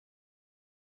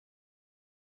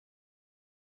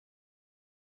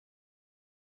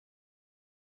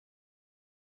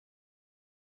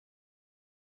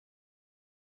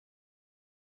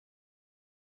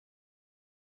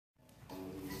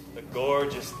the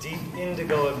gorgeous deep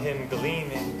indigo of him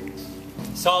gleaming,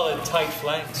 solid tight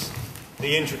flanks,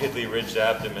 the intricately ridged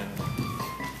abdomen.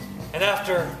 And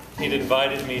after he'd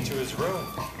invited me to his room,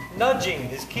 nudging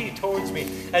his key towards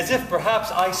me, as if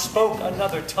perhaps I spoke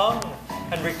another tongue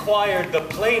and required the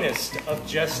plainest of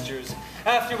gestures,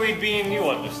 after we'd been, you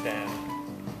understand,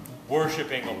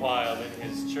 worshipping a while in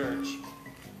his church,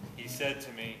 he said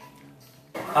to me,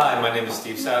 "Hi, my name is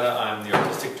Steve Satta. I'm the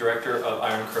artistic director of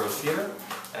Iron Crow Theatre,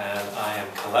 and I am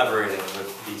collaborating with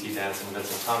VTDance and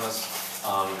Vincent Thomas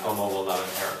on Homo Will Not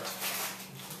Inherit."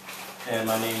 And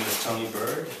my name is Tony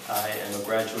Byrd. I am a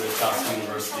graduate of Towson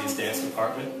University's dance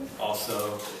department,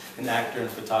 also an actor and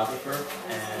photographer,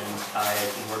 and I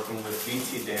have been working with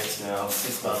VTDance now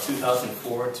since about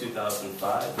 2004,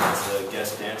 2005 as a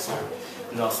guest dancer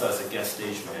and also as a guest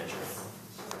stage manager.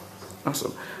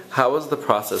 Awesome. How was the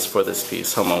process for this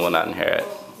piece, Homo Will Not Inherit?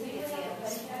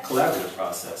 Collaborative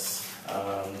process.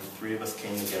 The three of us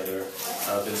came together.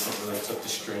 Vincent really took the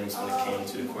strings when it came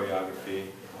to the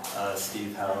choreography.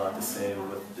 Steve had a lot to say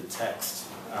with the text,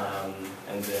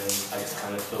 and then I just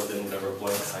kind of filled in whatever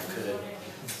blanks I could.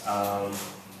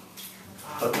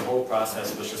 But the whole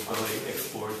process was just really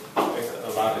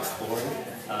a lot of exploring,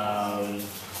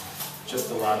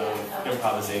 just a lot of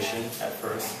improvisation at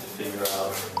first to figure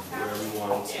out where we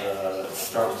want to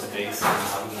start with the bass and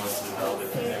how we want to develop it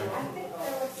from there.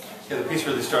 Yeah, the piece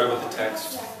really started with the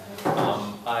text.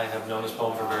 I have known this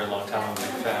poem for a very long time. I'm a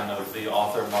big fan of the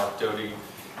author, Mark Doty.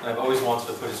 And I've always wanted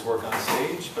to put his work on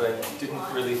stage, but I didn't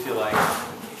really feel like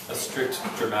a strict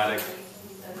dramatic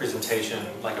presentation,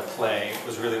 like a play,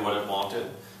 was really what it wanted,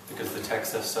 because the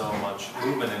text has so much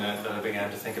movement in it that I began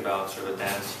to think about sort of a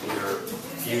dance theater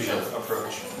fusion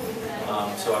approach.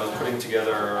 So I was putting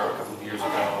together a couple of years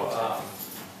ago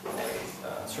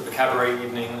sort of a cabaret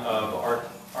evening of art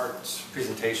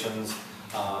presentations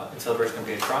in celebration of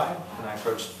Gay Pride, and I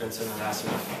approached Vincent and asked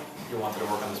him if he wanted to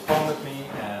work on this poem with me,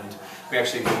 and we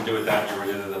actually didn't do it that year,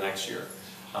 we did it the next year.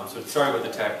 So it started with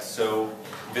the text. So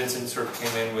Vincent sort of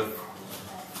came in with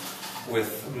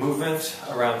movement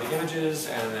around the images,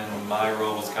 and then my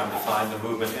role was kind of to find the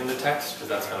movement in the text, because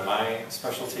that's kind of my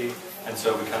specialty. And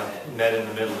so we kind of met in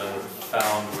the middle and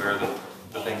found where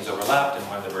the things overlapped and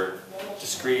when they were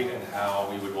discrete and how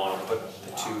we would want to put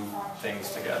the two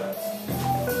things together.